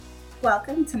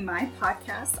Welcome to my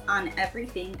podcast on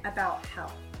everything about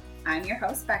health. I'm your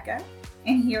host, Becca,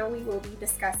 and here we will be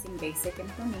discussing basic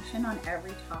information on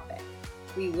every topic.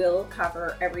 We will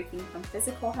cover everything from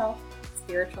physical health,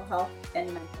 spiritual health, and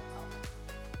mental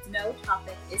health. No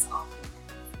topic is off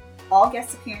limits. All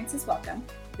guest appearances welcome.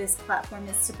 This platform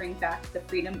is to bring back the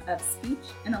freedom of speech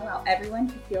and allow everyone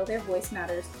to feel their voice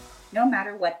matters, no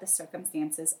matter what the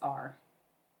circumstances are.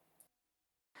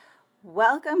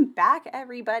 Welcome back,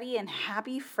 everybody, and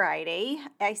happy Friday.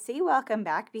 I say welcome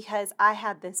back because I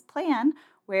had this plan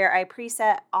where I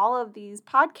preset all of these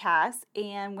podcasts,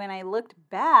 and when I looked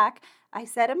back, I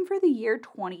set them for the year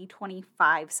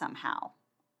 2025 somehow.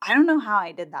 I don't know how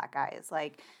I did that, guys.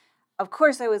 Of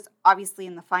course, I was obviously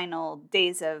in the final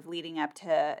days of leading up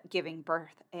to giving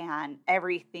birth, and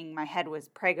everything, my head was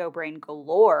prego brain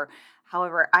galore.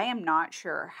 However, I am not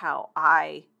sure how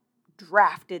I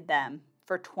drafted them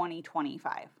for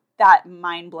 2025. That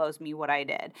mind blows me what I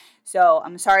did. So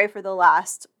I'm sorry for the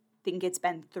last, I think it's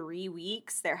been 3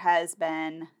 weeks. There has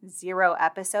been 0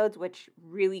 episodes, which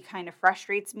really kind of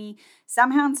frustrates me.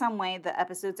 Somehow, in some way, the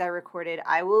episodes I recorded,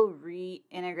 I will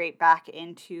reintegrate back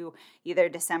into either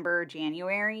December or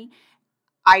January.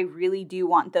 I really do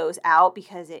want those out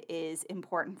because it is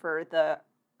important for the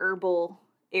herbal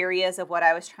areas of what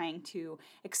I was trying to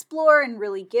explore and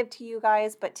really give to you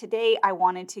guys. But today I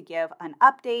wanted to give an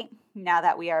update now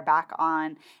that we are back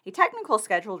on a technical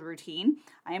scheduled routine.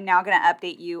 I am now going to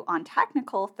update you on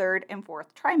technical 3rd and 4th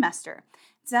trimester.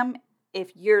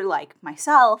 If you're like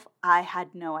myself, I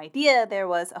had no idea there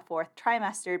was a 4th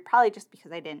trimester, probably just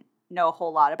because I didn't know a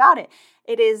whole lot about it.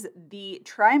 It is the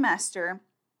trimester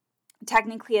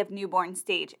technically of newborn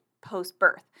stage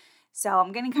post-birth. So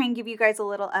I'm going to kind of give you guys a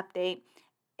little update.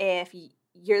 If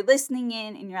you're listening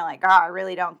in and you're like, I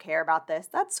really don't care about this,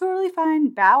 that's totally fine.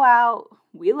 Bow out.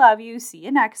 We love you. See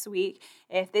you next week.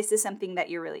 If this is something that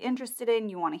you're really interested in,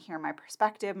 you want to hear my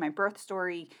perspective, my birth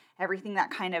story, everything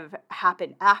that kind of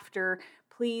happened after,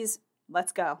 please,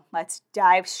 let's go. Let's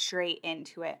dive straight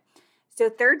into it.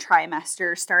 So 3rd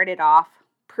trimester started off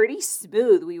pretty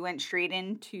smooth. We went straight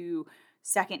into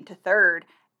 2nd to 3rd.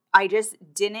 I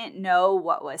just didn't know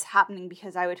what was happening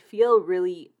because I would feel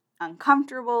really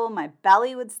uncomfortable. My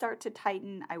belly would start to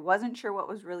tighten. I wasn't sure what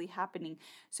was really happening.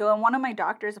 So in one of my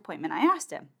doctor's appointment, I asked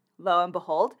him. Lo and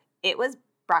behold, it was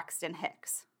Braxton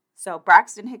Hicks. So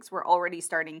Braxton Hicks were already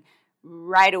starting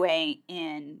right away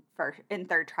in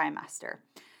 3rd trimester.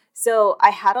 So I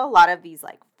had a lot of these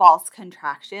false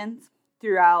contractions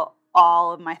throughout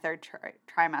all of my 3rd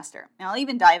trimester. And I'll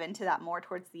even dive into that more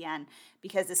towards the end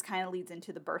because this kind of leads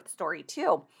into the birth story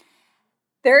too.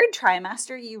 3rd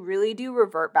trimester, you really do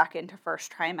revert back into 1st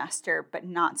trimester, but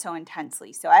not so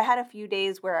intensely. So I had a few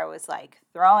days where I was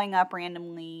throwing up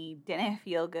randomly, didn't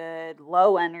feel good,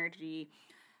 low energy.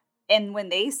 And when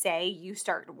they say you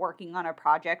start working on a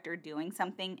project or doing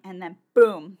something and then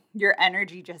boom, your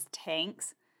energy just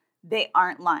tanks, they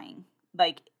aren't lying.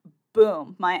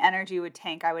 Boom, my energy would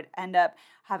tank. I would end up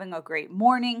having a great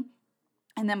morning.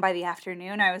 And then by the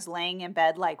afternoon, I was laying in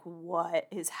bed what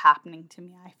is happening to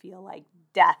me? I feel like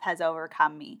death has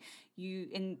overcome me.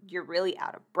 You're really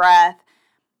out of breath.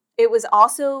 It was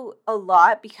also a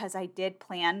lot because I did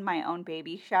plan my own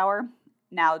baby shower.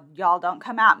 Now, y'all don't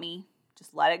come at me.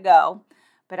 Just let it go.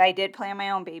 But I did plan my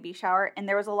own baby shower, and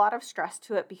there was a lot of stress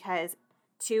to it because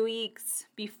 2 weeks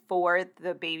before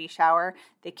the baby shower,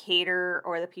 the caterer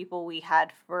or the people we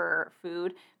had for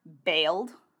food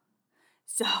bailed.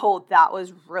 So that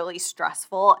was really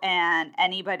stressful, and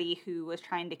anybody who was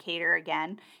trying to cater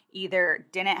again either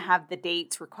didn't have the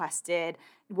dates requested,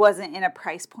 wasn't in a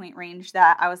price point range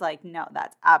that I was like, no,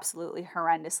 that's absolutely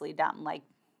horrendously dumb.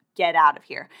 Get out of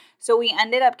here. So we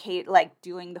ended up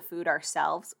doing the food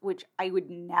ourselves, which I would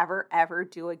never, ever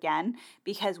do again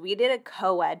because we did a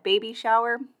co-ed baby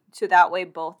shower. So that way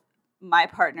both my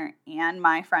partner and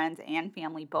my friends and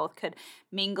family both could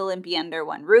mingle and be under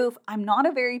one roof. I'm not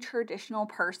a very traditional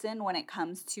person when it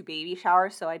comes to baby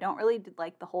showers, so I don't really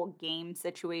like the whole game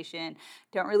situation.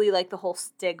 Don't really like the whole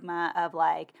stigma of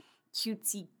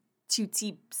cutesy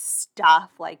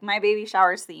stuff. My baby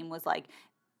shower's theme was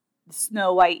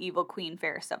Snow White, Evil Queen,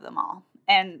 fairest of them all.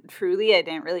 And truly, I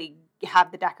didn't really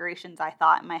have the decorations I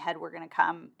thought in my head were going to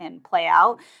come and play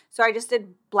out. So I just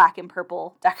did black and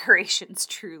purple decorations,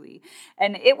 truly.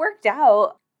 And it worked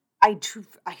out. I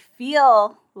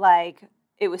feel like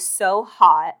it was so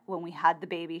hot when we had the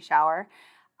baby shower.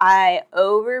 I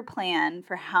over-planned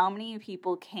for how many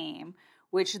people came,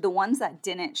 which the ones that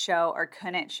didn't show or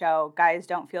couldn't show, guys,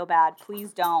 don't feel bad.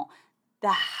 Please don't. The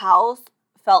house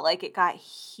felt like it got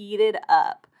heated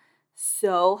up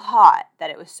so hot that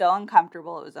it was so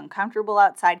uncomfortable. It was uncomfortable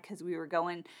outside because we were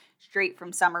going straight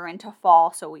from summer into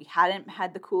fall, so we hadn't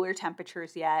had the cooler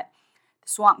temperatures yet. The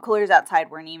swamp coolers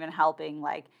outside weren't even helping.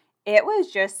 Like, it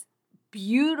was just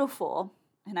beautiful,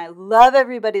 and I love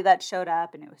everybody that showed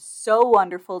up, and it was so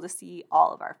wonderful to see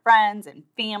all of our friends and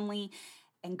family.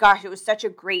 And gosh, it was such a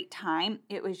great time.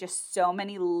 It was just so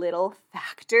many little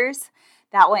factors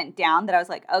that went down that I was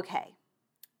like, okay,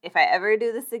 if I ever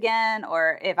do this again,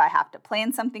 or if I have to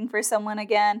plan something for someone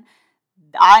again,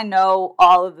 I know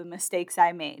all of the mistakes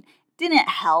I made. Didn't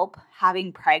help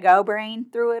having prego brain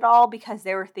through it all because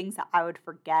there were things that I would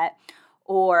forget,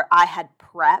 or I had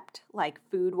prepped like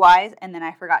food wise, and then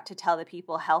I forgot to tell the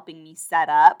people helping me set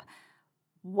up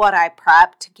what I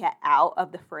prepped to get out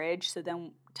of the fridge. So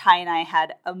then Ty and I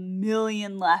had a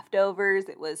million leftovers.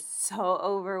 It was so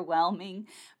overwhelming,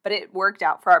 but it worked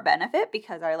out for our benefit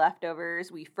because our leftovers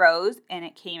we froze, and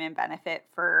it came in benefit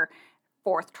for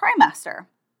fourth trimester.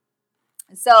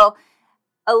 So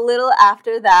a little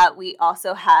after that, we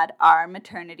also had our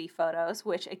maternity photos,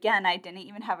 which again, I didn't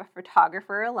even have a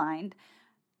photographer aligned.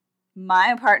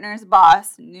 My partner's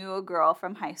boss knew a girl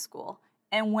from high school.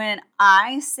 And when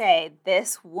I say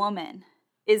this woman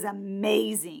is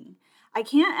amazing, I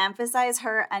can't emphasize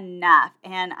her enough.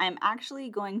 And I'm actually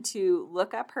going to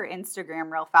look up her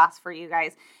Instagram real fast for you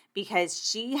guys because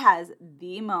she has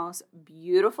the most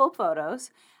beautiful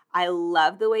photos. I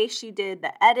love the way she did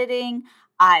the editing.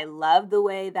 I love the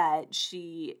way that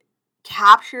she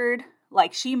captured,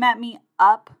 like she met me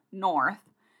up north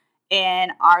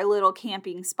in our little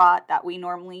camping spot that we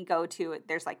normally go to.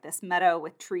 There's like this meadow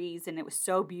with trees, and it was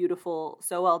so beautiful,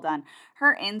 so well done.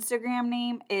 Her Instagram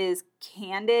name is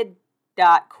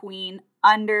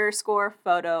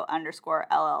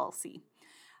candid.queen_photo_LLC.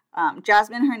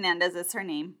 Jasmine Hernandez is her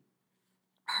name.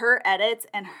 Her edits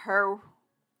and her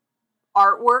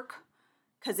artwork,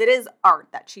 because it is art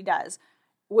that she does,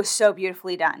 was so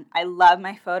beautifully done. I love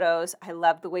my photos. I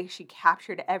love the way she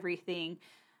captured everything.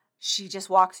 She just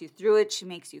walks you through it. She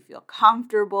makes you feel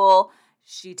comfortable.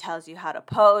 She tells you how to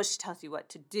pose. She tells you what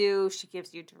to do. She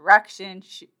gives you direction.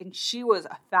 She was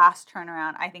a fast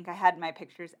turnaround. I think I had my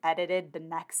pictures edited the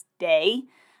next day.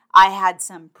 I had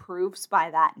some proofs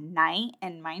by that night.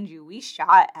 And mind you, we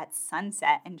shot at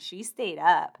sunset, and she stayed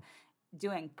up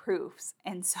doing proofs.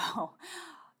 And so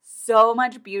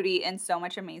much beauty and so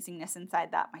much amazingness inside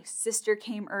that. My sister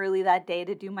came early that day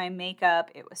to do my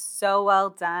makeup. It was so well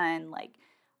done. Like,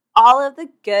 all of the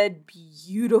good,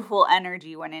 beautiful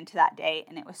energy went into that day,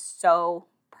 and it was so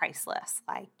priceless.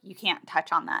 Like, you can't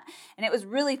touch on that. And it was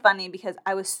really funny because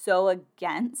I was so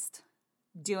against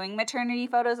doing maternity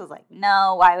photos. I was like,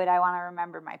 no, why would I want to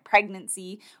remember my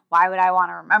pregnancy? Why would I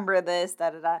want to remember this?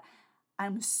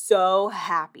 I'm so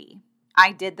happy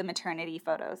I did the maternity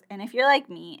photos. And if you're like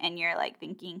me and you're like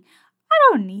thinking, I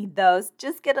don't need those,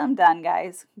 just get them done,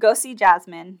 guys. Go see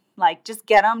Jasmine. Like, just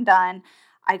get them done.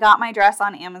 I got my dress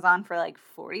on Amazon for like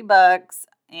 $40,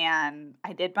 and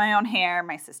I did my own hair.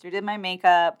 My sister did my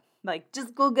makeup. Like,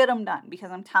 just go get them done,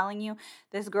 because I'm telling you,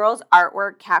 this girl's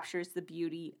artwork captures the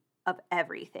beauty of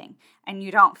everything. And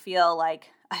you don't feel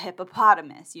like a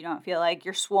hippopotamus. You don't feel like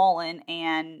you're swollen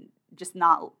and just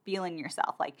not feeling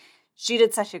yourself. Like, she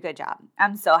did such a good job.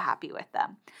 I'm so happy with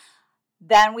them.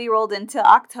 Then we rolled into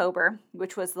October,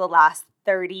 which was the last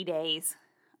 30 days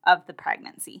of the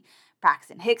pregnancy.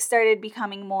 Braxton Hicks started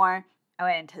becoming more. I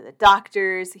went into the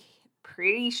doctors.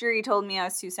 Pretty sure he told me I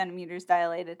was 2 centimeters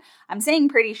dilated. I'm saying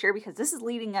pretty sure because this is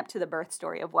leading up to the birth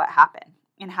story of what happened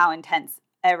and how intense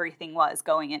everything was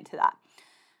going into that.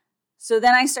 So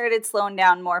then I started slowing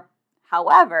down more.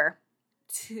 However,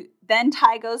 then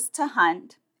Ty goes to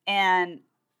hunt, and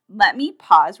let me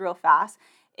pause real fast.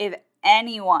 If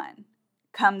anyone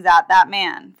comes at that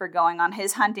man for going on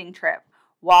his hunting trip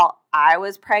while I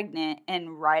was pregnant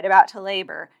and right about to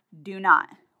labor, do not.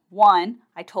 1,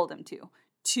 I told him to.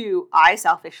 2, I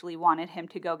selfishly wanted him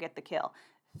to go get the kill.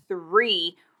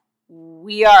 3,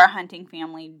 we are a hunting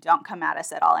family. Don't come at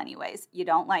us at all anyways. You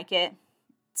don't like it,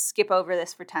 skip over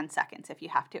this for 10 seconds if you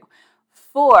have to.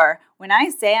 4, when I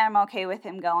say I'm okay with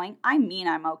him going, I mean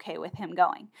I'm okay with him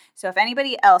going. So if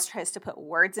anybody else tries to put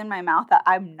words in my mouth that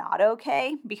I'm not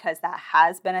okay, because that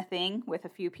has been a thing with a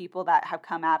few people that have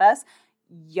come at us,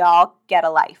 y'all get a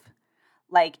life.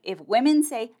 Like, if women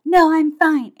say, no, I'm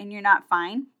fine, and you're not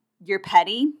fine, you're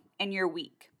petty and you're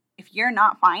weak. If you're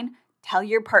not fine, tell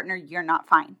your partner you're not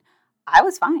fine. I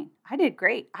was fine. I did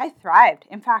great. I thrived.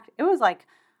 In fact, it was like,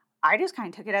 I just kind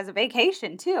of took it as a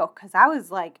vacation too, because I was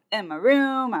like in my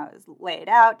room. I was laid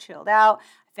out, chilled out.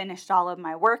 I finished all of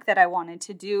my work that I wanted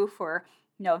to do for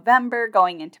November,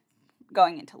 going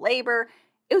into labor.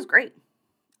 It was great.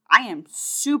 I am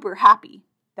super happy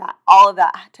that all of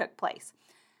that took place.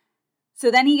 So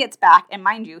then he gets back, and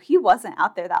mind you, he wasn't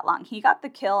out there that long. He got the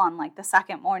kill on like the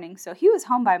second morning, so he was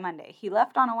home by Monday. He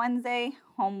left on a Wednesday,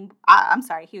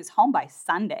 he was home by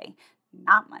Sunday,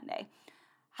 not Monday.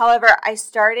 However, I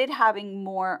started having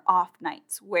more off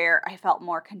nights where I felt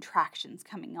more contractions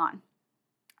coming on.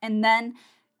 And then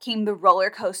came the roller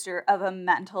coaster of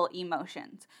mental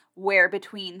emotions, where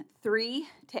between 3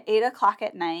 to 8 o'clock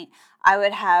at night, I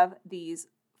would have these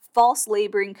false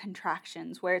laboring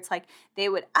contractions where it's like they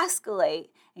would escalate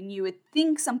and you would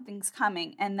think something's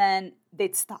coming and then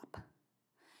they'd stop.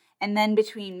 And then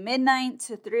between midnight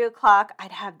to 3 o'clock,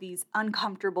 I'd have these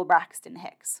uncomfortable Braxton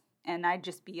Hicks. And I'd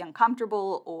just be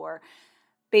uncomfortable, or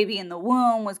baby in the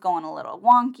womb was going a little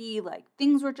wonky. Like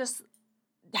things were just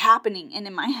happening. And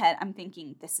in my head, I'm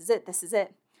thinking, this is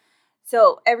it.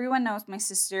 So everyone knows my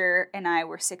sister and I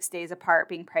were 6 days apart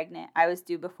being pregnant. I was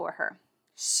due before her.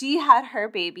 She had her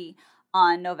baby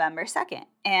on November 2nd,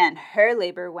 and her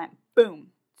labor went boom,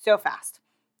 so fast.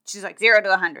 She's like 0 to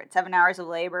 100, 7 hours of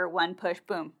labor, one push,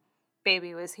 boom.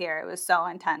 Baby was here. It was so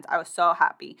intense. I was so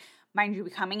happy. Mind you,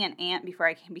 becoming an aunt before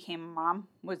I became a mom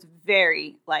was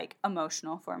very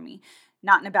emotional for me.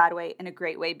 Not in a bad way, in a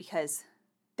great way, because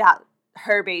that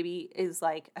her baby is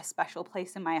like a special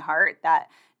place in my heart that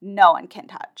no one can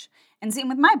touch. And same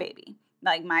with my baby.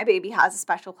 Like my baby has a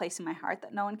special place in my heart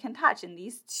that no one can touch. And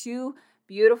these two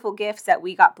beautiful gifts that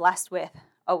we got blessed with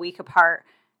a week apart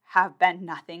have been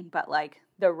nothing but like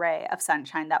the ray of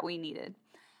sunshine that we needed.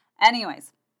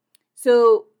 Anyways,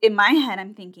 so in my head,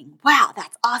 I'm thinking, wow,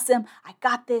 that's awesome. I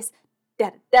got this.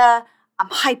 I'm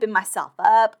hyping myself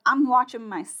up. I'm watching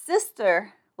my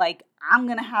sister like I'm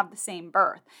going to have the same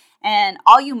birth. And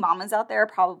all you mamas out there are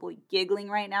probably giggling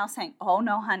right now saying, oh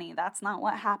no, honey, that's not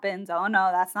what happens. Oh no,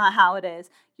 that's not how it is.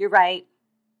 You're right.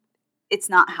 It's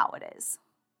not how it is.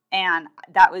 And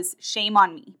that was shame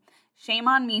on me. Shame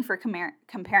on me for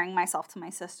comparing myself to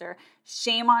my sister.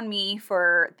 Shame on me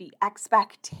for the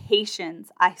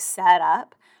expectations I set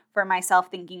up for myself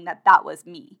thinking that that was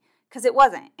me. Because it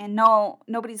wasn't. And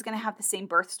nobody's going to have the same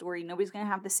birth story. Nobody's going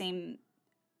to have the same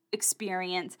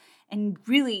experience. And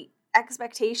really,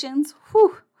 expectations,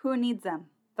 who needs them?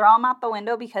 Throw them out the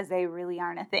window because they really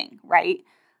aren't a thing, right?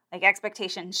 Like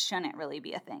expectations shouldn't really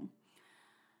be a thing.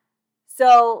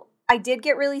 So I did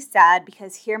get really sad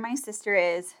because here my sister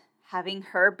is having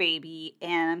her baby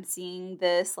and I'm seeing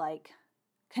this like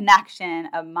connection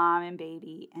of mom and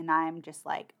baby, and I'm just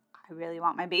like, I really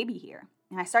want my baby here.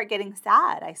 And I start getting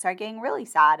sad. I start getting really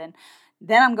sad. And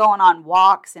then I'm going on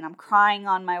walks and I'm crying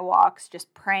on my walks,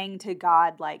 just praying to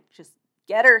God, like, just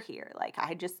get her here. Like,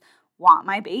 I just want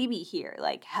my baby here.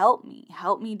 Like, help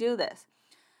me do this.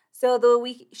 So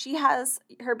she has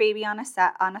her baby on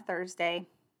a Thursday.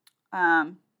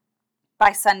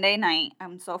 By Sunday night,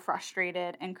 I'm so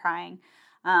frustrated and crying.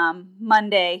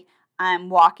 Monday, I'm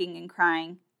walking and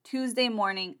crying. Tuesday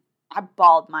morning, I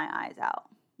bawled my eyes out.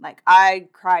 Like, I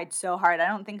cried so hard. I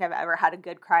don't think I've ever had a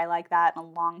good cry like that in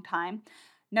a long time.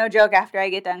 No joke, after I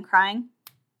get done crying,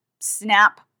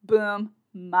 snap, boom,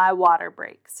 my water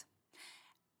breaks.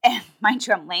 And mind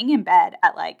you, I'm laying in bed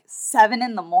at like 7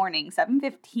 in the morning,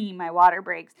 7:15, my water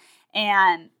breaks.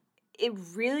 And it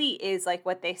really is like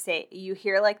what they say. You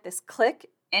hear like this click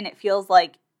and it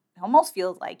almost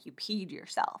feels like you peed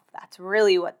yourself. That's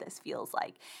really what this feels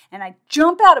like. And I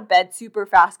jump out of bed super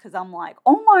fast because I'm like,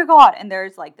 oh my God. And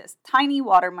there's like this tiny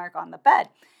watermark on the bed.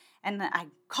 And then I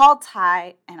called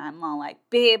Ty and I'm all like,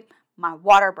 babe, my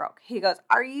water broke. He goes,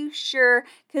 are you sure?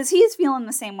 Because he's feeling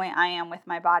the same way I am with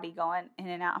my body going in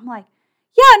and out. I'm like,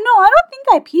 yeah, no, I don't think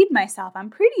I peed myself.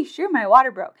 I'm pretty sure my water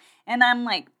broke. And I'm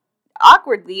like,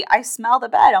 awkwardly, I smell the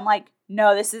bed. I'm like,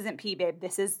 no, this isn't pee, babe.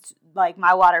 This is like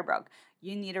my water broke.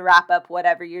 You need to wrap up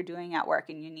whatever you're doing at work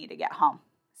and you need to get home.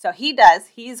 So he does.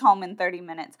 He's home in 30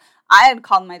 minutes. I had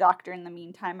called my doctor in the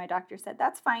meantime. My doctor said,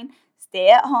 that's fine. Stay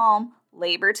at home,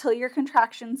 labor till your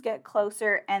contractions get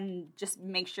closer, and just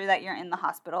make sure that you're in the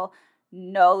hospital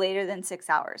no later than 6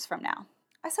 hours from now.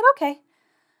 I said, okay.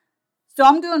 So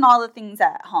I'm doing all the things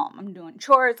at home. I'm doing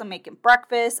chores, I'm making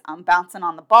breakfast, I'm bouncing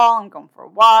on the ball, I'm going for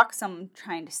walks, I'm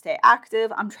trying to stay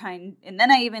active, and then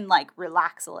I even like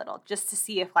relax a little just to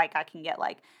see if like I can get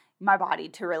like my body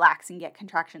to relax and get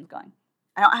contractions going.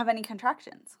 I don't have any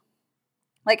contractions.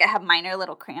 Like I have minor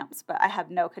little cramps, but I have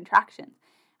no contractions.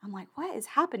 I'm like, what is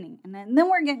happening? And then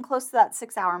we're getting close to that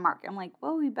 6 hour mark. I'm like,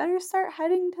 well, we better start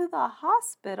heading to the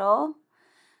hospital.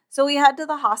 So we head to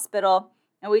the hospital.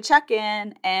 And we check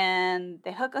in and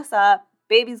they hook us up.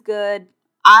 Baby's good.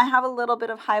 I have a little bit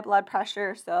of high blood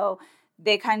pressure. So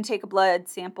they kind of take a blood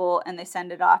sample and they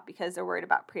send it off because they're worried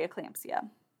about preeclampsia.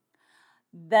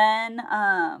 Then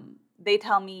they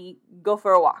tell me, go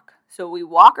for a walk. So we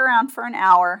walk around for an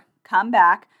hour, come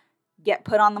back, get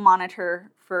put on the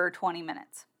monitor for 20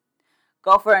 minutes.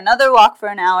 Go for another walk for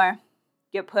an hour,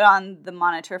 get put on the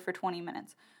monitor for 20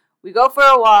 minutes. We go for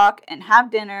a walk and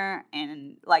have dinner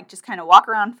and like just kind of walk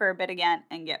around for a bit again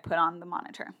and get put on the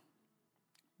monitor.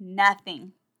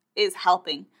 Nothing is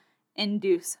helping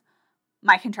induce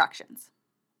my contractions.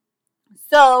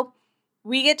 So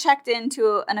we get checked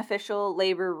into an official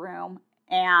labor room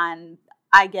and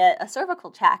I get a cervical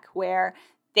check where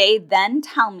they then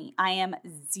tell me I am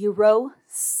 0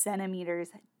 centimeters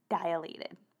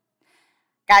dilated.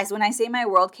 Guys, when I say my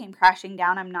world came crashing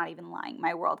down, I'm not even lying.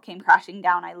 My world came crashing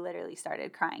down. I literally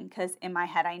started crying because in my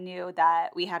head I knew that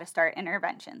we had to start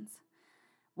interventions.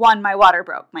 1, my water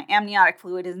broke. My amniotic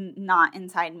fluid is not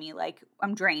inside me. Like,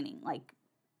 I'm draining. Like,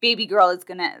 baby girl is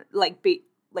going to,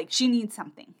 she needs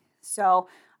something. So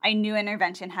I knew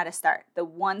intervention had to start. The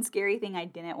one scary thing I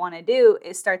didn't want to do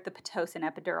is start the Pitocin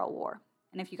epidural war.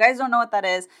 And if you guys don't know what that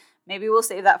is, maybe we'll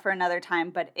save that for another time.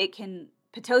 But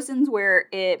Pitocin's where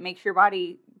it makes your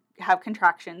body have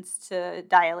contractions to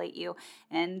dilate you.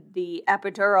 And the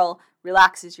epidural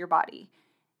relaxes your body.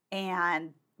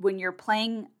 And when you're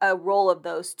playing a role of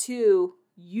those two,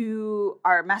 you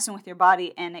are messing with your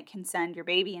body and it can send your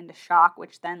baby into shock,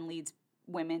 which then leads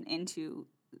women into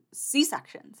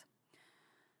C-sections.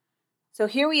 So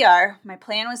here we are. My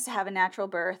plan was to have a natural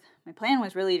birth. My plan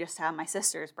was really just to have my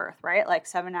sister's birth, right? Like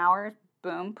 7 hours,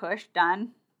 boom, push,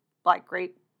 done. Like,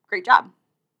 great job.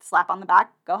 Slap on the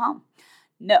back, go home.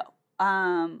 No.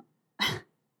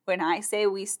 When I say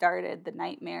we started the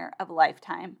nightmare of a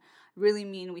lifetime, I really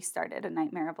mean we started a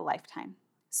nightmare of a lifetime.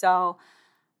 So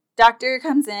doctor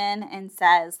comes in and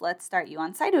says, let's start you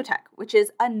on Cytotec, which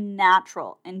is a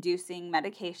natural inducing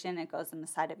medication. It goes in the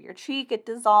side of your cheek. It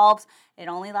dissolves. It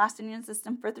only lasts in your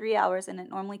system for 3 hours, and it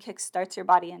normally kickstarts your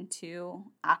body into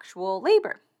actual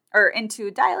labor or into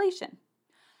dilation.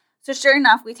 So sure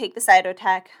enough, we take the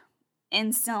Cytotec.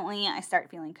 Instantly, I start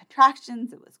feeling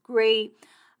contractions. It was great.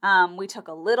 We took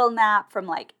a little nap from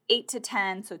like 8 to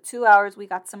 10, so 2 hours, we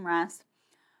got some rest.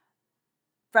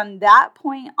 From that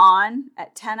point on,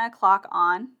 at 10 o'clock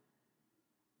on,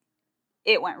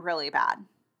 it went really bad.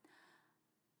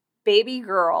 Baby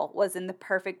girl was in the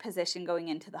perfect position going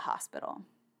into the hospital.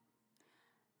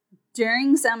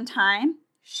 During some time,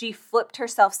 she flipped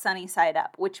herself sunny side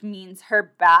up, which means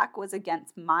her back was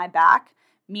against my back,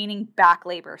 meaning back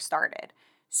labor started.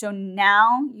 So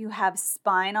now you have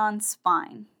spine on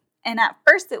spine. And at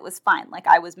first it was fine. Like,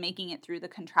 I was making it through the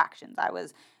contractions. I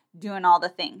was doing all the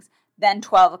things. Then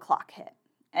 12 o'clock hit.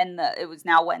 And it was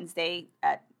now Wednesday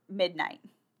at midnight.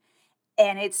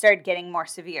 And it started getting more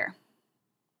severe.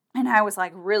 And I was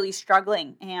like really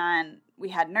struggling. And we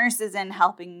had nurses in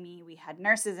helping me. We had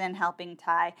nurses in helping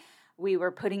Ty. We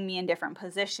were putting me in different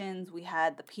positions. We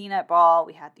had the peanut ball.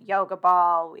 We had the yoga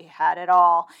ball. We had it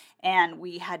all. And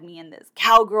we had me in this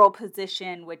cowgirl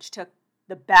position, which took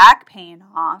the back pain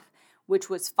off, which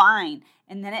was fine.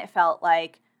 And then it felt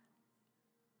like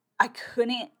I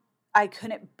couldn't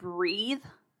breathe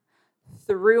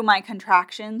through my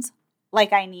contractions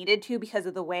like I needed to because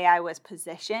of the way I was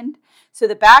positioned. So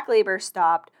the back labor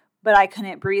stopped, but I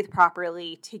couldn't breathe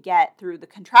properly to get through the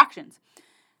contractions.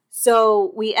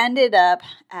 So we ended up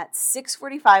at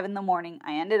 6:45 in the morning.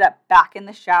 I ended up back in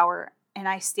the shower, and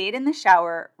I stayed in the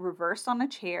shower reversed on a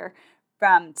chair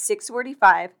from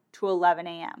 6:45 to 11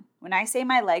 a.m. When I say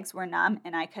my legs were numb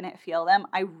and I couldn't feel them,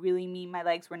 I really mean my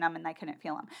legs were numb and I couldn't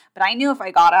feel them. But I knew if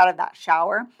I got out of that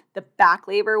shower, the back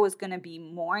labor was going to be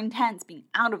more intense being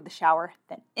out of the shower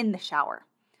than in the shower.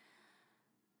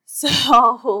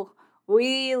 So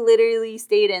we literally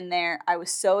stayed in there. I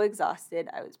was so exhausted.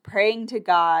 I was praying to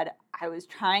God. I was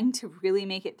trying to really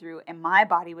make it through, and my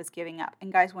body was giving up.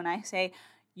 And guys, when I say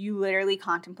you literally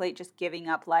contemplate just giving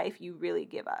up life, you really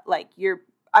give up.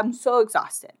 I'm so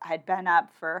exhausted. I had been up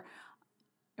for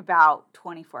about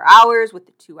 24 hours with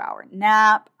the 2-hour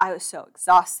nap. I was so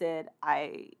exhausted.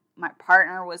 My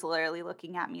partner was literally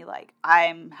looking at me like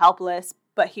I'm helpless,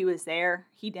 but he was there.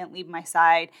 He didn't leave my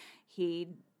side. He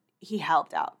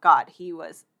helped out. God, he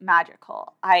was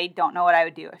magical. I don't know what I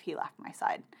would do if he left my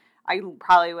side. I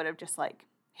probably would have just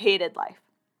hated life.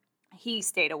 He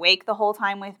stayed awake the whole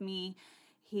time with me.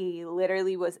 He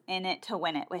literally was in it to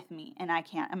win it with me, and I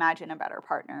can't imagine a better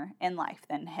partner in life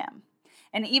than him.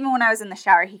 And even when I was in the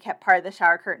shower, he kept part of the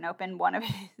shower curtain open. One of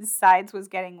his sides was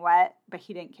getting wet, but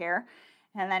he didn't care.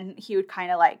 And then he would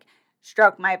kind of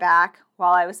stroke my back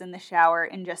while I was in the shower,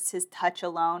 and just his touch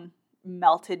alone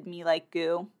melted me like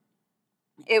goo.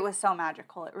 It was so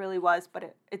magical. It really was,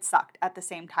 but it sucked at the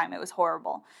same time. It was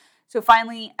horrible. So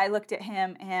finally, I looked at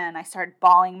him and I started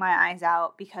bawling my eyes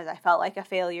out because I felt like a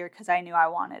failure because I knew I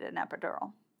wanted an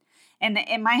epidural. And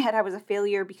in my head, I was a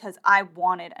failure because I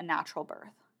wanted a natural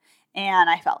birth. And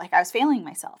I felt like I was failing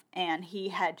myself. And he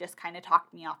had just kind of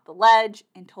talked me off the ledge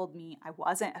and told me I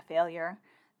wasn't a failure,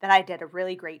 that I did a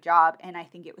really great job. And I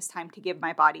think it was time to give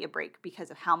my body a break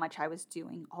because of how much I was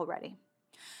doing already.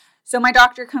 So my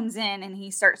doctor comes in and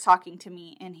he starts talking to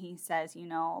me and he says,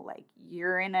 like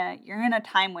you're in a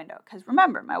time window. Because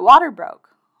remember, my water broke.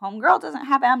 Homegirl doesn't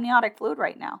have amniotic fluid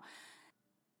right now.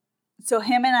 So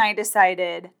him and I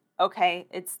decided, okay,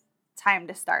 it's time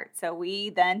to start. So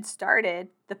we then started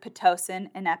the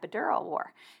Pitocin and epidural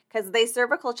war because they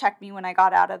cervical checked me when I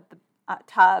got out of the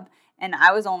tub and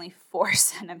I was only 4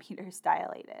 centimeters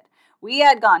dilated. We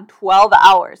had gone 12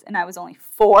 hours and I was only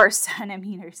 4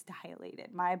 centimeters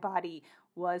dilated. My body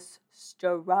was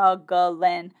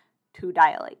struggling to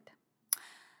dilate.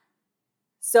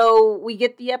 So we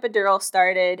get the epidural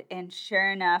started and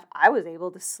sure enough, I was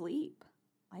able to sleep.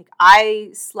 Like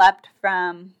I slept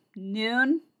from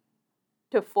noon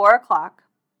to 4 o'clock.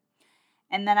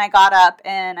 And then I got up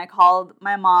and I called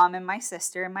my mom and my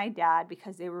sister and my dad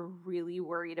because they were really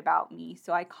worried about me.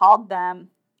 So I called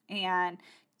them and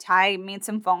Ty made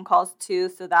some phone calls too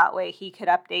so that way he could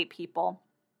update people.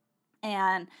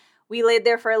 And we laid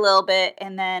there for a little bit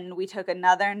and then we took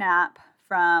another nap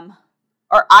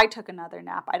I took another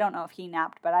nap. I don't know if he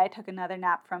napped, but I took another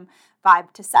nap from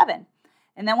 5 to 7.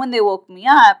 And then when they woke me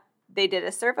up, they did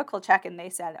a cervical check and they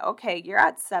said, okay, you're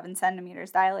at 7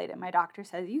 centimeters dilated. My doctor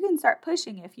says you can start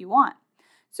pushing if you want.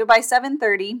 So by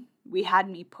 7:30, we had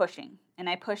me pushing. And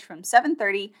I pushed from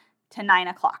 7:30 to 9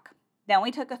 o'clock. Then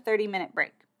we took a 30-minute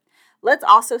break. Let's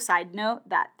also side note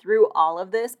that through all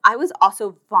of this, I was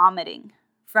also vomiting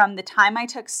from the time I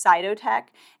took Cytotec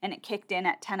and it kicked in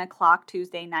at 10 o'clock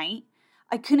Tuesday night.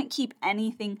 I couldn't keep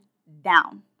anything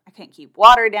down. I couldn't keep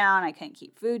water down. I couldn't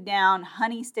keep food down.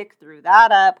 Honey stick threw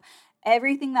that up.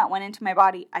 Everything that went into my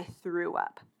body, I threw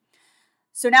up.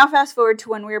 So now fast forward to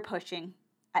when we were pushing.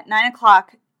 At 9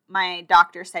 o'clock, my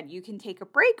doctor said, you can take a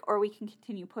break or we can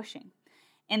continue pushing.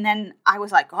 And then I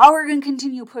was like, oh, we're going to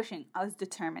continue pushing. I was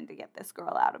determined to get this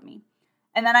girl out of me.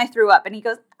 And then I threw up and he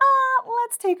goes,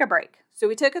 let's take a break. So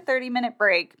we took a 30-minute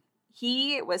break.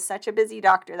 He was such a busy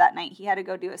doctor that night. He had to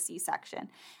go do a C-section.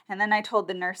 And then I told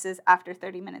the nurses after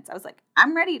 30 minutes, I was like,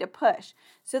 I'm ready to push.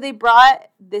 So they brought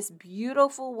this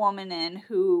beautiful woman in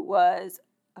who was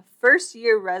a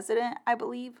first-year resident, I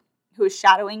believe, who was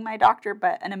shadowing my doctor,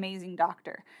 but an amazing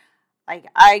doctor. Like,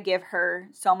 I give her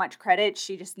so much credit.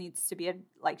 She just needs to be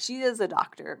she is a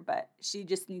doctor, but she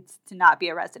just needs to not be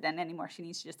a resident anymore. She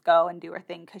needs to just go and do her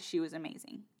thing because she was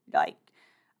amazing. Like,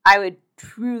 I would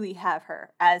truly have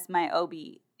her as my OB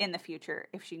in the future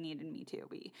if she needed me to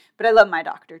be. But I love my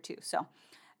doctor too. So,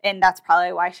 and that's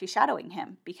probably why she's shadowing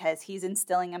him because he's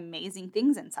instilling amazing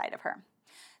things inside of her.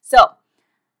 So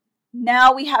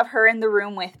now we have her in the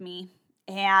room with me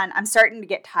and I'm starting to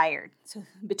get tired. So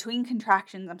between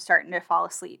contractions, I'm starting to fall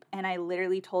asleep. And I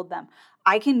literally told them,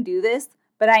 I can do this,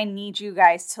 but I need you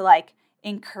guys to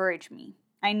encourage me.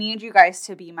 I need you guys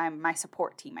to be my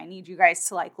support team. I need you guys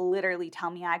to literally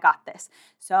tell me I got this.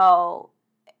 So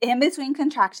in between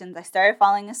contractions, I started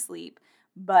falling asleep.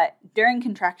 But during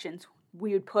contractions,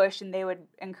 we would push and they would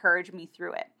encourage me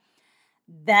through it.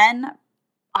 Then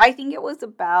I think it was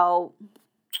about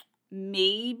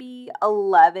maybe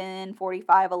 11:45,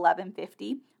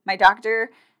 11:50. My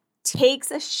doctor takes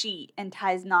a sheet and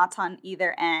ties knots on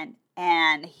either end.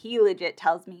 And he legit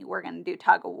tells me we're going to do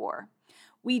tug of war.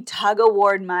 We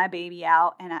tug-of-warred my baby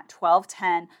out, and at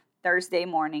 12:10 Thursday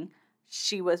morning,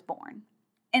 she was born.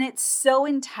 And it's so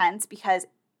intense because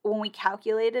when we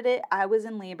calculated it, I was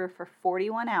in labor for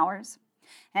 41 hours,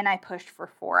 and I pushed for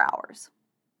 4 hours,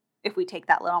 if we take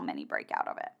that little mini break out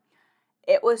of it.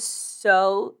 It was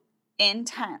so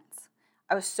intense.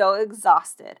 I was so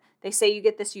exhausted. They say you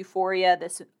get this euphoria,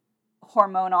 this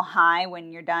hormonal high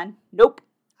when you're done. Nope,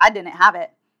 I didn't have it.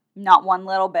 Not one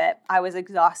little bit. I was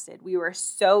exhausted. We were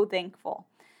so thankful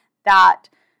that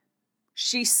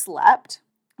she slept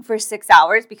for 6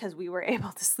 hours because we were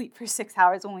able to sleep for 6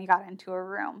 hours when we got into a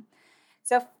room.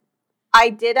 So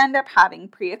I did end up having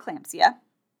preeclampsia.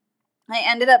 I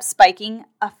ended up spiking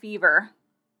a fever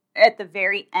at the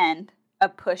very end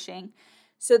of pushing.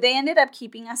 So they ended up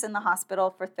keeping us in the hospital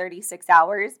for 36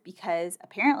 hours because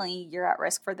apparently you're at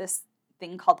risk for this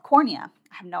thing called cornea.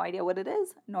 I have no idea what it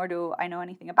is, nor do I know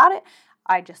anything about it.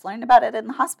 I just learned about it in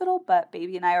the hospital, but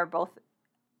baby and I are both,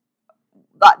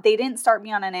 they didn't start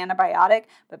me on an antibiotic,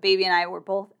 but baby and I were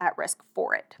both at risk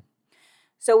for it.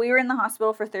 So we were in the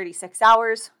hospital for 36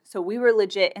 hours. So we were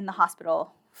legit in the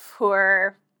hospital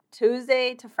for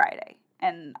Tuesday to Friday,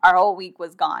 and our whole week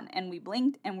was gone. And we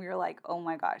blinked and we were like, oh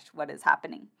my gosh, what is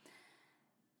happening?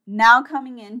 Now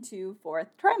coming into fourth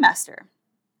trimester.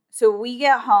 So we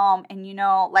get home and,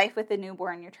 life with a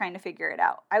newborn, you're trying to figure it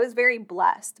out. I was very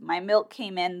blessed. My milk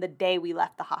came in the day we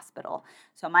left the hospital.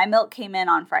 So my milk came in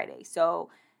on Friday. So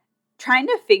trying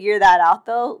to figure that out,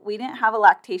 though, we didn't have a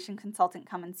lactation consultant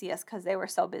come and see us because they were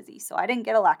so busy. So I didn't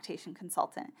get a lactation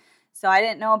consultant. So I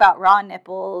didn't know about raw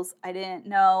nipples. I didn't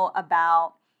know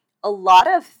about a lot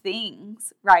of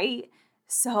things, right?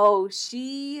 So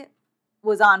she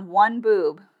was on one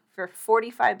boob for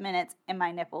 45 minutes and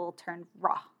my nipple turned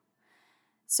raw.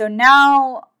 So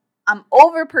now I'm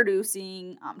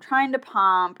overproducing, I'm trying to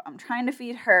pump, I'm trying to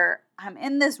feed her. I'm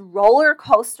in this roller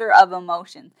coaster of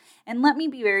emotions. And let me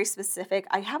be very specific.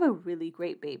 I have a really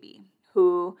great baby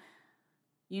who,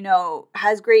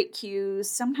 has great cues.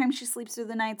 Sometimes she sleeps through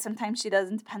the night, sometimes she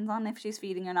doesn't. Depends on if she's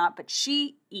feeding or not. But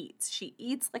she eats. She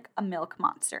eats like a milk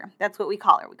monster. That's what we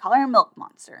call her. We call her a milk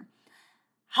monster.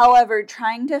 However,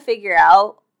 trying to figure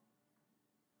out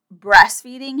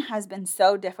breastfeeding has been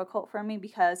so difficult for me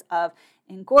because of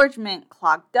engorgement,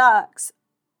 clogged ducts,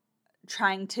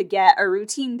 trying to get a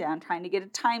routine down, trying to get a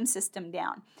time system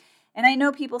down. And I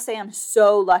know people say I'm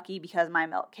so lucky because my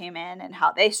milk came in and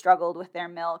how they struggled with their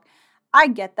milk. I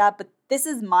get that, but this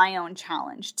is my own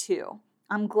challenge too.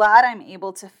 I'm glad I'm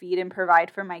able to feed and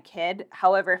provide for my kid.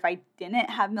 However, if I didn't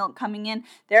have milk coming in,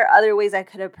 there are other ways I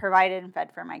could have provided and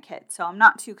fed for my kid. So I'm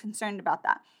not too concerned about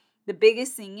that. The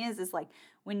biggest thing is like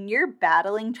when you're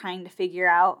battling trying to figure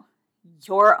out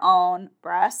your own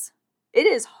breasts, it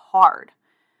is hard.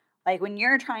 Like when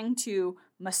you're trying to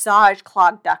massage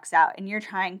clogged ducts out and you're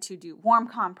trying to do warm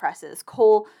compresses,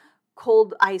 cold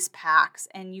ice packs,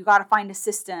 and you got to find a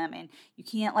system and you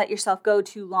can't let yourself go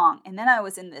too long. And then I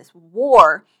was in this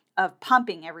war of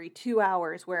pumping every 2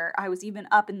 hours where I was even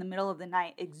up in the middle of the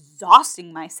night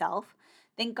exhausting myself.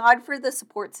 Thank God for the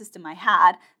support system I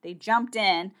had. They jumped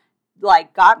in,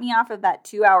 got me off of that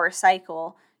 2-hour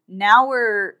cycle. Now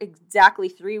we're exactly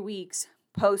 3 weeks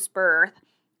post-birth.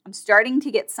 I'm starting to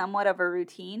get somewhat of a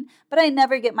routine, but I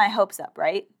never get my hopes up,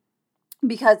 right?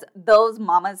 Because those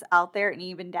mamas out there and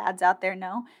even dads out there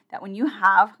know that when you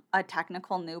have a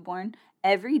technical newborn,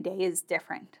 every day is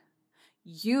different.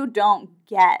 You don't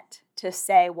get to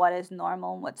say what is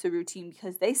normal and what's a routine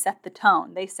because they set the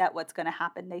tone. They set what's going to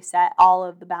happen. They set all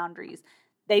of the boundaries.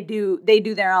 They do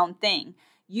their own thing.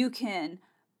 You can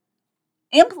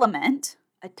implement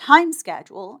a time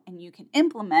schedule and you can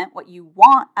implement what you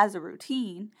want as a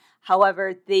routine.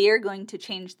 However, they are going to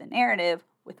change the narrative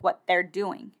with what they're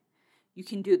doing. You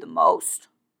can do the most,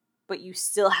 but you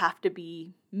still have to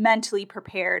be mentally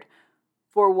prepared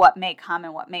for what may come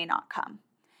and what may not come.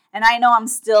 And I know I'm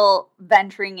still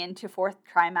venturing into fourth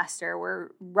trimester. We're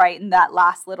right in that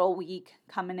last little week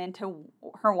coming into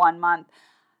her 1 month.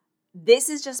 This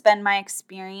has just been my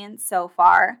experience so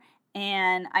far.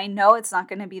 And I know it's not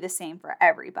going to be the same for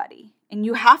everybody. And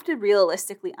you have to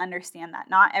realistically understand that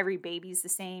not every baby's the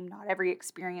same. Not every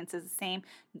experience is the same.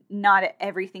 Not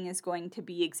everything is going to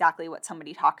be exactly what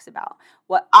somebody talks about.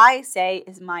 What I say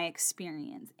is my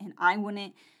experience. And I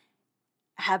wouldn't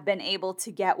have been able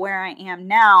to get where I am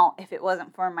now if it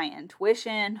wasn't for my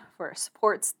intuition, for a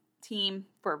support team,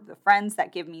 for the friends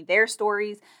that give me their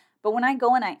stories. But when I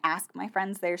go and I ask my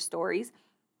friends their stories,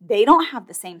 they don't have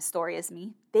the same story as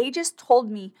me. They just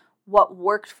told me what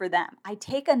worked for them. I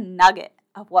take a nugget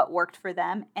of what worked for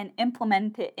them and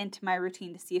implement it into my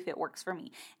routine to see if it works for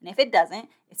me. And if it doesn't,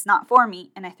 it's not for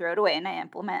me, and I throw it away and I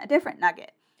implement a different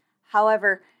nugget.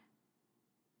 However,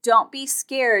 don't be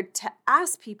scared to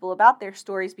ask people about their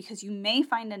stories because you may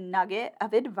find a nugget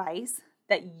of advice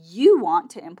that you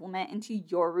want to implement into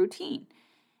your routine.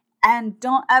 And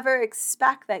don't ever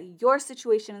expect that your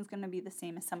situation is going to be the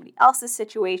same as somebody else's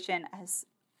situation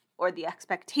or the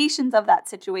expectations of that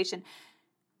situation.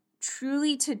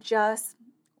 Truly to just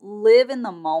live in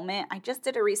the moment. I just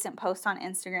did a recent post on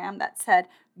Instagram that said,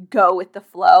 go with the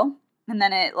flow. And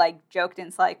then it joked and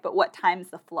it's but what time's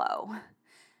the flow?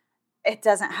 It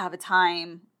doesn't have a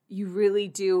time. You really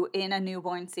do in a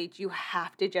newborn stage. You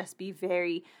have to just be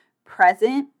very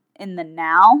present in the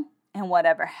now, and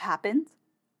whatever happens.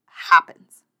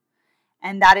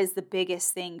 And that is the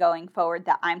biggest thing going forward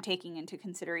that I'm taking into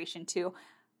consideration too.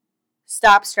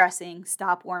 Stop stressing,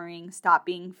 stop worrying, stop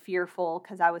being fearful,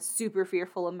 because I was super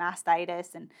fearful of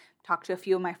mastitis and talked to a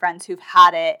few of my friends who've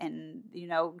had it and,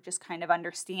 just kind of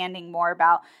understanding more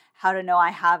about how to know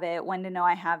I have it, when to know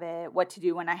I have it, what to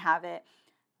do when I have it.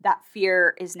 That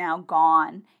fear is now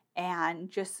gone,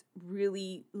 and just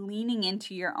really leaning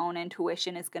into your own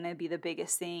intuition is going to be the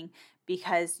biggest thing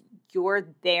because you're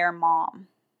their mom.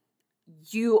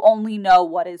 you only know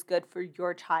what is good for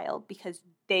your child because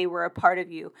they were a part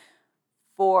of you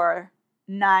for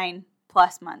 9+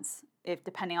 months, if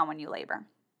depending on when you labor.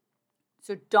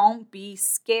 So don't be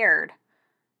scared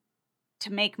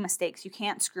to make mistakes. You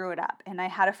can't screw it up. And I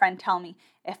had a friend tell me,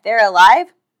 if they're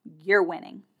alive, you're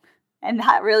winning. And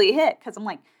that really hit because I'm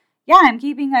like, yeah, I'm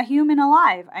keeping a human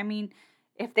alive. I mean,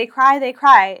 if they cry, they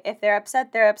cry. If they're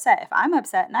upset, they're upset. If I'm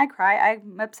upset and I cry,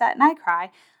 I'm upset and I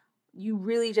cry. You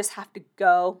really just have to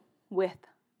go with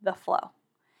the flow.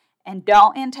 And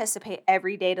don't anticipate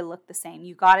every day to look the same.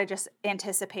 You got to just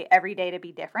anticipate every day to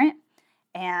be different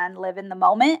and live in the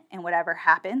moment, and whatever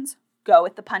happens, go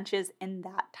with the punches in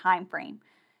that time frame.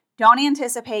 Don't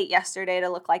anticipate yesterday to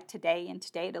look like today and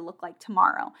today to look like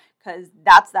tomorrow, because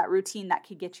that's that routine that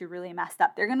could get you really messed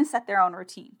up. They're going to set their own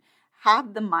routine.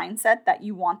 Have the mindset that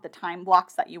you want the time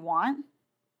blocks that you want,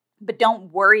 but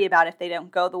don't worry about if they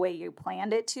don't go the way you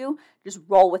planned it to. Just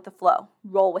roll with the flow,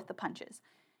 roll with the punches,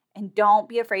 and don't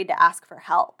be afraid to ask for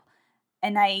help.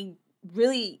 And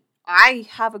I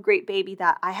have a great baby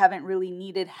that I haven't really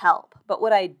needed help. But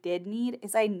what I did need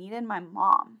is I needed my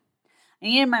mom. I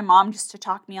needed my mom just to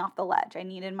talk me off the ledge. I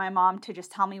needed my mom to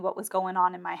just tell me what was going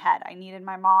on in my head. I needed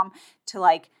my mom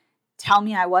to tell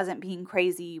me I wasn't being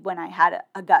crazy when I had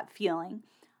a gut feeling.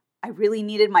 I really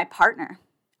needed my partner.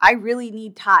 I really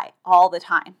need Ty all the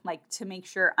time, to make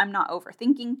sure I'm not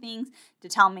overthinking things, to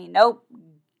tell me, nope,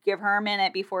 give her a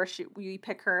minute before we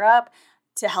pick her up,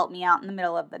 to help me out in the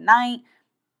middle of the night.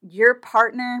 Your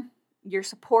partner, your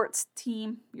support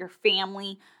team, your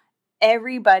family,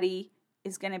 everybody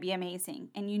is going to be amazing.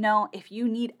 And if you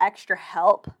need extra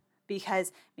help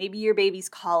because maybe your baby's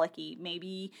colicky,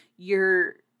 maybe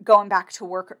you're going back to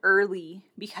work early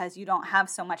because you don't have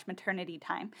so much maternity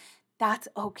time, that's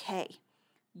okay.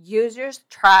 Use your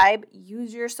tribe,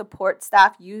 use your support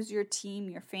staff, use your team,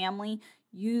 your family,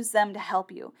 use them to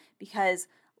help you, because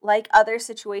like other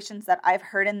situations that I've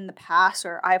heard in the past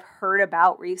or I've heard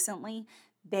about recently,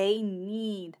 they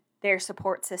need their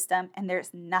support system, and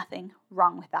there's nothing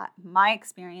wrong with that. My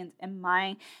experience and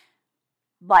my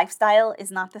lifestyle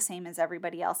is not the same as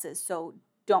everybody else's, so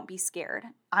don't be scared.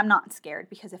 I'm not scared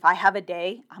because if I have a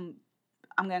day, I'm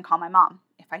going to call my mom.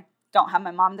 If I don't have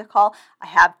my mom to call, I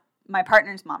have my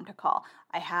partner's mom to call.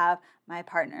 I have my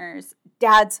partner's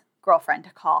dad's girlfriend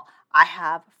to call. I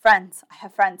have friends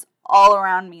all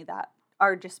around me that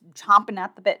are just chomping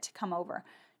at the bit to come over.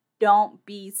 Don't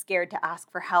be scared to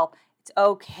ask for help. It's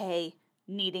okay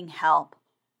needing help.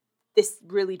 This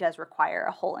really does require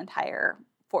a whole entire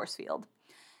force field.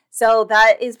 So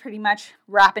that is pretty much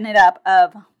wrapping it up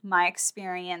of my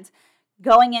experience.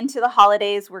 Going into the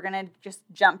holidays, we're going to just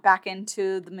jump back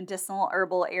into the medicinal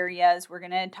herbal areas. We're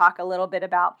going to talk a little bit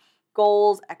about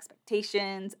goals,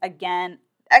 expectations. Again,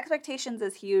 expectations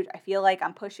is huge. I feel like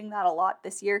I'm pushing that a lot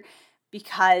this year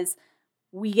because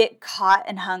we get caught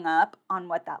and hung up on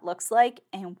what that looks like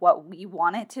and what we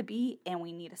want it to be, and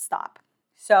we need to stop.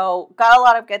 So got a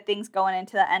lot of good things going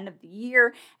into the end of the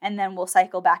year, and then we'll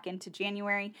cycle back into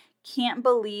January. Can't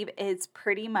believe it's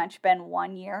pretty much been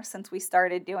 1 year since we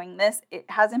started doing this. It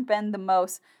hasn't been the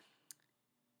most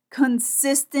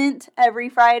consistent every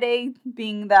Friday,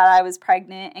 being that I was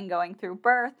pregnant and going through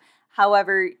birth.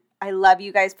 However, I love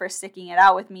you guys for sticking it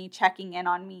out with me, checking in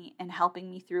on me, and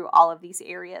helping me through all of these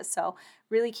areas. So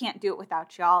really can't do it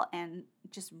without y'all, and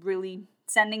just really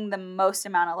sending the most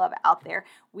amount of love out there.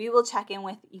 We will check in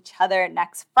with each other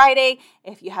next Friday.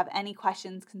 If you have any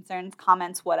questions, concerns,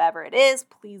 comments, whatever it is,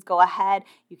 please go ahead.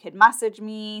 You can message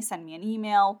me, send me an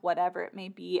email, whatever it may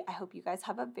be. I hope you guys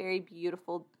have a very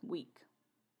beautiful week.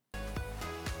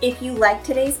 If you like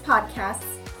today's podcasts,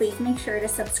 please make sure to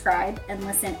subscribe and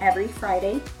listen every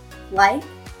Friday. Like,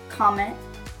 comment,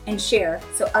 and share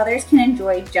so others can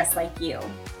enjoy just like you.